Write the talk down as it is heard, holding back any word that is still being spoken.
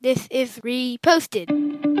This is Reposted.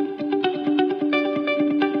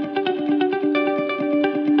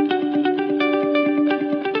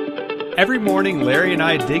 Every morning, Larry and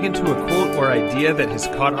I dig into a quote or idea that has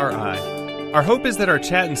caught our eye. Our hope is that our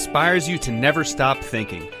chat inspires you to never stop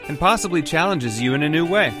thinking and possibly challenges you in a new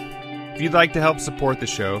way. If you'd like to help support the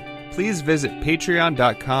show, please visit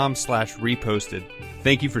patreon.com/reposted.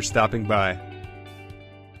 Thank you for stopping by.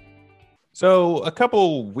 So a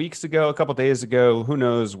couple weeks ago, a couple days ago, who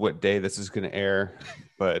knows what day this is going to air,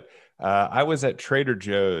 but I was at Trader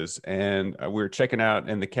Joe's and we were checking out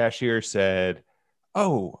and the cashier said,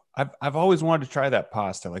 "Oh, I've always wanted to try that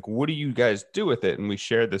pasta. Like, what do you guys do with it?" And we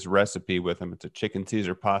shared this recipe with him. It's a chicken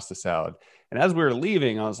Caesar pasta salad. And as we were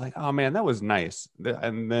leaving, I was like, "Oh man, that was nice."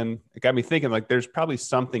 And then it got me thinking, like, there's probably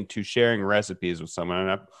something to sharing recipes with someone.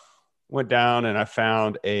 And I went down and I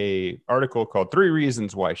found a article called 3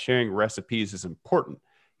 Reasons Why Sharing Recipes is Important.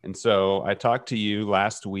 And so I talked to you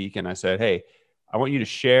last week and I said, "Hey, I want you to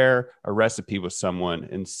share a recipe with someone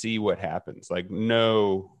and see what happens." Like,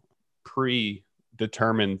 no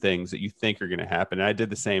predetermined things that you think are going to happen. And I did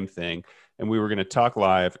the same thing. And we were going to talk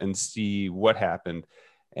live and see what happened.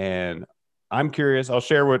 And I'm curious. I'll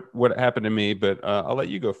share what happened to me, but I'll let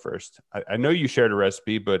you go first. I know you shared a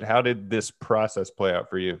recipe, but how did this process play out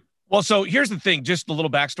for you? Well, so here's the thing, just a little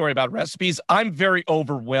backstory about recipes. I'm very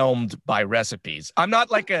overwhelmed by recipes. I'm not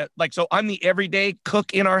so I'm the everyday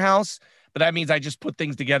cook in our house, but that means I just put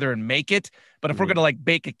things together and make it. But if we're going to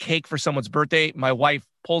bake a cake for someone's birthday, my wife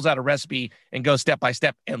pulls out a recipe and goes step by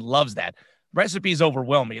step and loves that. Recipes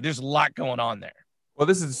overwhelm me. There's a lot going on there. Well,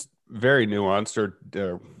 this is very nuanced,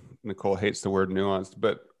 or Nicole hates the word nuanced,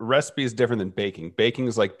 but recipe is different than baking. Baking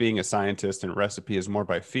is like being a scientist and recipe is more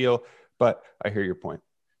by feel, but I hear your point.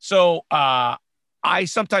 So I'll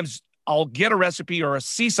get a recipe or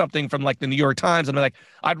see something from like the New York Times and I'm like,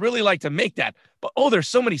 I'd really like to make that. But, there's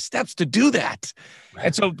so many steps to do that.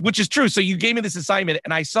 And so, which is true. So you gave me this assignment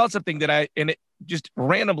and I saw something and it just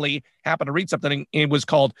randomly happened to read something. And it was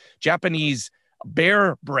called Japanese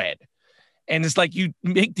bear bread. And it's like you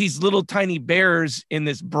make these little tiny bears in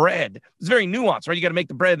this bread. It's very nuanced, right? You got to make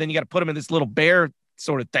the bread, then you got to put them in this little bear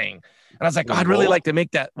sort of thing. And I was like, I'd really like to make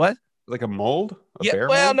that. What? Like a mold? Bear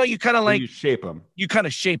mold? No, you kind of you shape them. You kind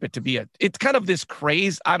of shape it to be it's kind of this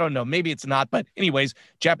craze. I don't know. Maybe it's not. But anyways,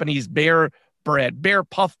 Japanese bear bread, bear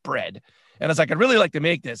puff bread. And I was like, I'd really like to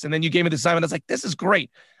make this. And then you gave me the assignment. I was like, this is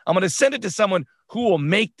great. I'm going to send it to someone who will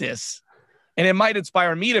make this. And it might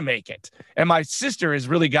inspire me to make it. And my sister has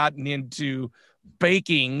really gotten into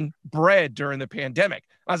baking bread during the pandemic.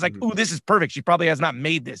 I was like, ooh, this is perfect. She probably has not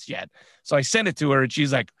made this yet. So I sent it to her and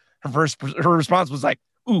she's like, her response was like,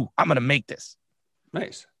 ooh, I'm going to make this.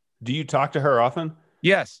 Nice. Do you talk to her often?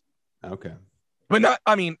 Yes. Okay. But not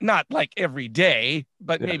like every day,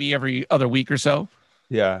 but maybe every other week or so.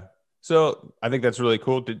 Yeah. So I think that's really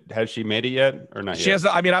cool. Has she made it yet or not yet? She has.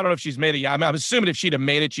 I don't know if she's made it yet. I'm assuming if she'd have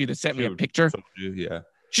made it, she'd have sent me a picture. Yeah.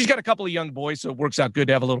 She's got a couple of young boys, so it works out good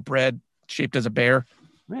to have a little bread shaped as a bear.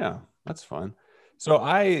 Yeah, that's fun. So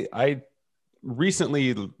I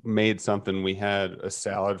recently made something. We had a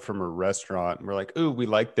salad from a restaurant and we're like, ooh, we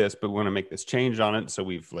like this, but we want to make this change on it. So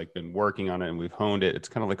we've been working on it and we've honed it. It's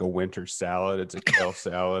kind of like a winter salad. It's a kale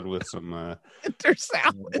salad with some winter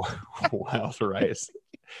salad, wild rice.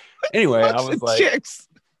 Anyway, I was like, chicks.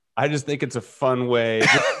 I just think it's a fun way.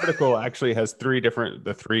 This article actually has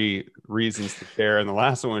the 3 reasons to share. And the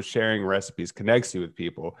last one was sharing recipes connects you with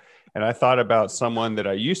people. And I thought about someone that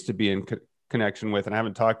I used to be in connection with and I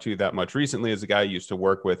haven't talked to that much recently, is a guy I used to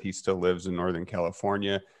work with. He still lives in Northern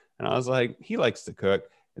California. And I was like, he likes to cook.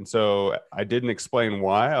 And so I didn't explain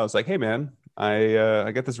why. I was like, hey man,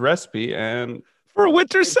 I got this recipe and for a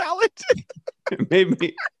winter salad. it made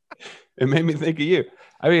me think of you.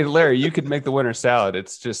 I mean, Larry, you could make the winter salad.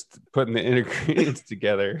 It's just putting the ingredients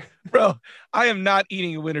together. Bro, I am not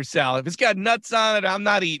eating a winter salad. If it's got nuts on it, I'm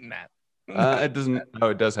not eating that. It doesn't. Oh,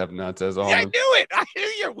 it does have nuts as all. Yeah, I knew it. I knew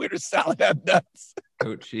your winter salad had nuts.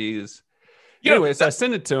 Oh, jeez. Anyways, I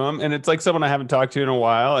sent it to him, and it's like someone I haven't talked to in a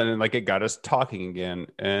while, and it got us talking again.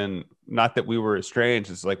 And not that we were estranged.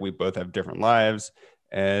 It's like we both have different lives,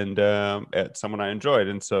 and it's someone I enjoyed.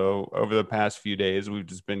 And so over the past few days, we've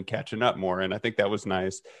just been catching up more, and I think that was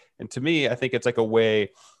nice. And to me, I think it's like a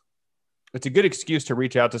way. It's a good excuse to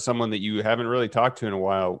reach out to someone that you haven't really talked to in a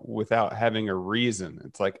while without having a reason.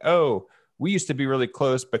 It's like, oh, we used to be really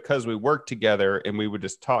close because we worked together and we would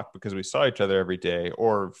just talk because we saw each other every day,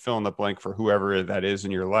 or fill in the blank for whoever that is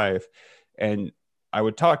in your life. And I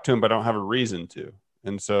would talk to him, but I don't have a reason to.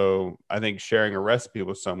 And so I think sharing a recipe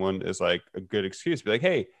with someone is like a good excuse to be like,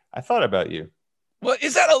 hey, I thought about you. Well,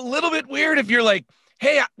 is that a little bit weird if you're like,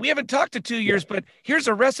 hey, we haven't talked in 2 years, but here's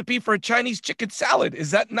a recipe for a Chinese chicken salad.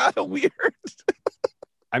 Is that not a weird?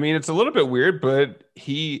 I mean, it's a little bit weird, but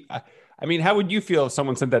I mean, how would you feel if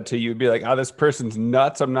someone sent that to you? You'd be like, oh, this person's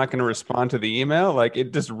nuts. I'm not going to respond to the email. Like,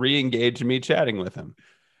 it just re-engaged me chatting with him.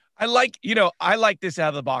 I like this out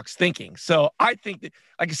of the box thinking. So I think that,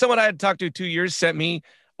 like, if someone I had talked to 2 years sent me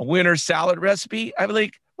a winter salad recipe, I'd be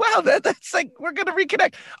like, wow, that's like, we're going to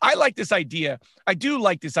reconnect. I like this idea. I do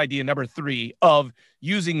like this idea, number 3, of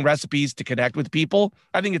using recipes to connect with people.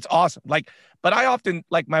 I think it's awesome. But I often,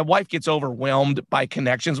 like, my wife gets overwhelmed by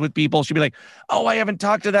connections with people. She'll be like, oh, I haven't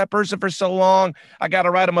talked to that person for so long. I got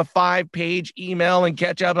to write them a 5-page email and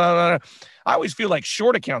catch up. Blah, blah, blah. I always feel like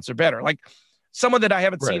short accounts are better. Like, someone that I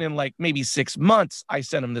haven't seen in like maybe 6 months, I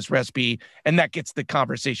send them this recipe and that gets the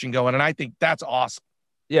conversation going. And I think that's awesome.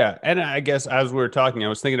 Yeah. And I guess as we were talking, I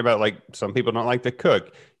was thinking about, like, some people don't like to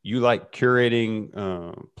cook. You like curating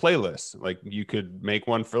playlists. Like, you could make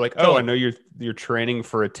one for, like, oh, I know you're training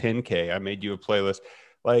for a 10K. I made you a playlist.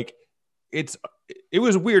 Like, it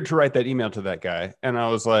was weird to write that email to that guy. And I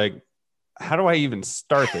was like, how do I even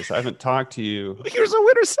start this? I haven't talked to you. Here's a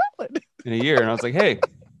winter salad in a year. And I was like, hey,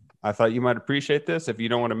 I thought you might appreciate this. If you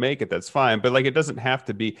don't want to make it, that's fine. But, like, it doesn't have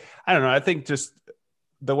to be, I don't know. I think just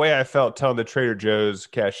the way I felt telling the Trader Joe's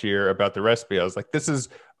cashier about the recipe, I was like,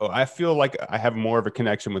 I feel like I have more of a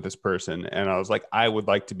connection with this person. And I was like, I would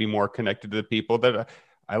like to be more connected to the people that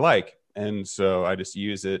I like. And so I just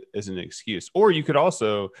use it as an excuse. Or you could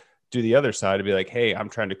also do the other side and be like, hey, I'm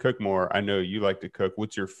trying to cook more. I know you like to cook.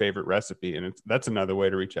 What's your favorite recipe? And that's another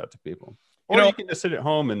way to reach out to people. Or you can just sit at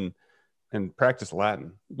home and practice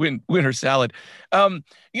Latin. Winter salad.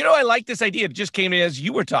 I like this idea. It just came in as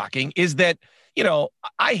you were talking, is that,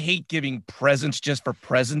 I hate giving presents just for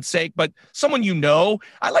present's sake, but someone,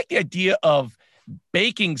 I like the idea of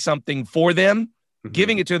baking something for them,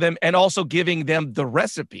 giving it to them, and also giving them the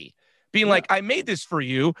recipe. Being like, I made this for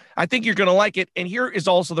you. I think you're going to like it. And here is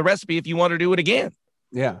also the recipe if you want to do it again.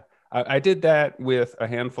 Yeah. I did that with a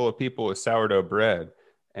handful of people with sourdough bread.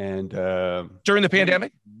 And during the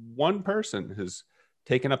pandemic, one person has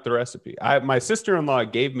taken up the recipe. My sister-in-law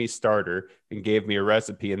gave me starter and gave me a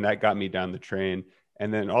recipe, and that got me down the train.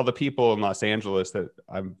 And then all the people in Los Angeles that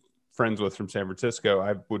I'm friends with from San Francisco,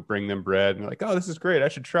 I would bring them bread and like, oh, this is great. I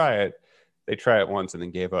should try it. They try it once and then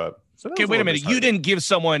gave up. So okay, wait a minute. You didn't give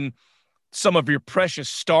someone some of your precious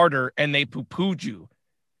starter and they poo-pooed you.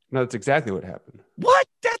 No, that's exactly what happened. What?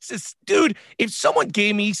 Dude, if someone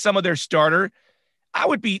gave me some of their starter, I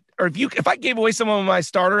would be, or if I gave away some of my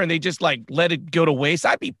starter and they just like let it go to waste,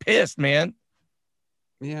 I'd be pissed, man.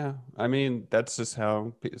 Yeah. I mean, that's just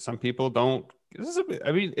how some people don't.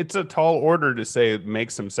 It's a tall order to say make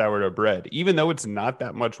some sourdough bread, even though it's not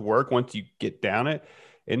that much work. Once you get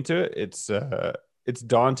into it, it's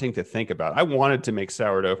daunting to think about. I wanted to make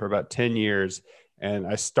sourdough for about 10 years and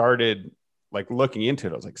I started like looking into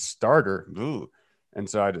it. I was like, starter. Ooh. And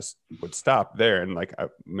so I just would stop there and like I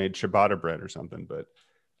made ciabatta bread or something. But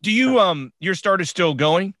do you your starter's still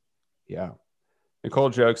going? Yeah. Nicole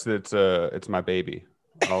jokes that it's my baby.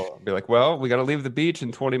 I'll be like, well, we got to leave the beach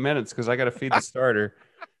in 20 minutes because I got to feed the starter.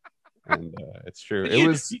 And it's true. It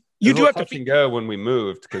was do have to go when we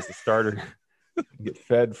moved because the starter get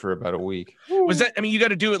fed for about a week. Was that? I mean, you got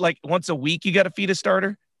to do it like once a week. You got to feed a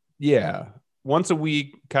starter. Yeah, once a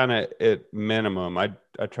week, kind of at minimum. I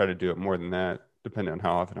try to do it more than that, depending on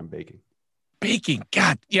how often I'm baking. Baking,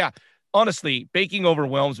 God, yeah. Honestly, baking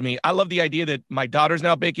overwhelms me. I love the idea that my daughter's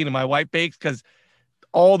now baking and my wife bakes because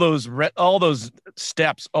all those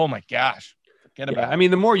steps. Oh my gosh. I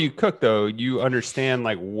mean, the more you cook, though, you understand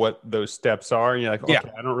like what those steps are. And you're like, okay,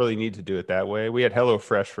 I don't really need to do it that way. We had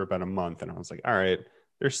HelloFresh for about a month, and I was like, all right,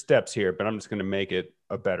 there's steps here, but I'm just going to make it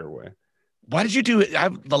a better way. Why did you do it?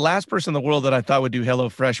 The last person in the world that I thought would do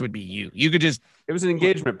HelloFresh would be you. You could just. It was an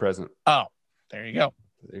engagement present. Oh, there you go.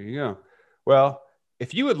 There you go. Well,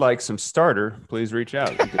 if you would like some starter, please reach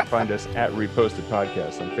out. You can find us at Reposted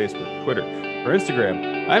Podcast on Facebook, Twitter, or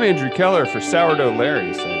Instagram. I'm Andrew Keller for Sourdough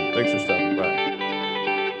Larry, saying thanks for stopping by.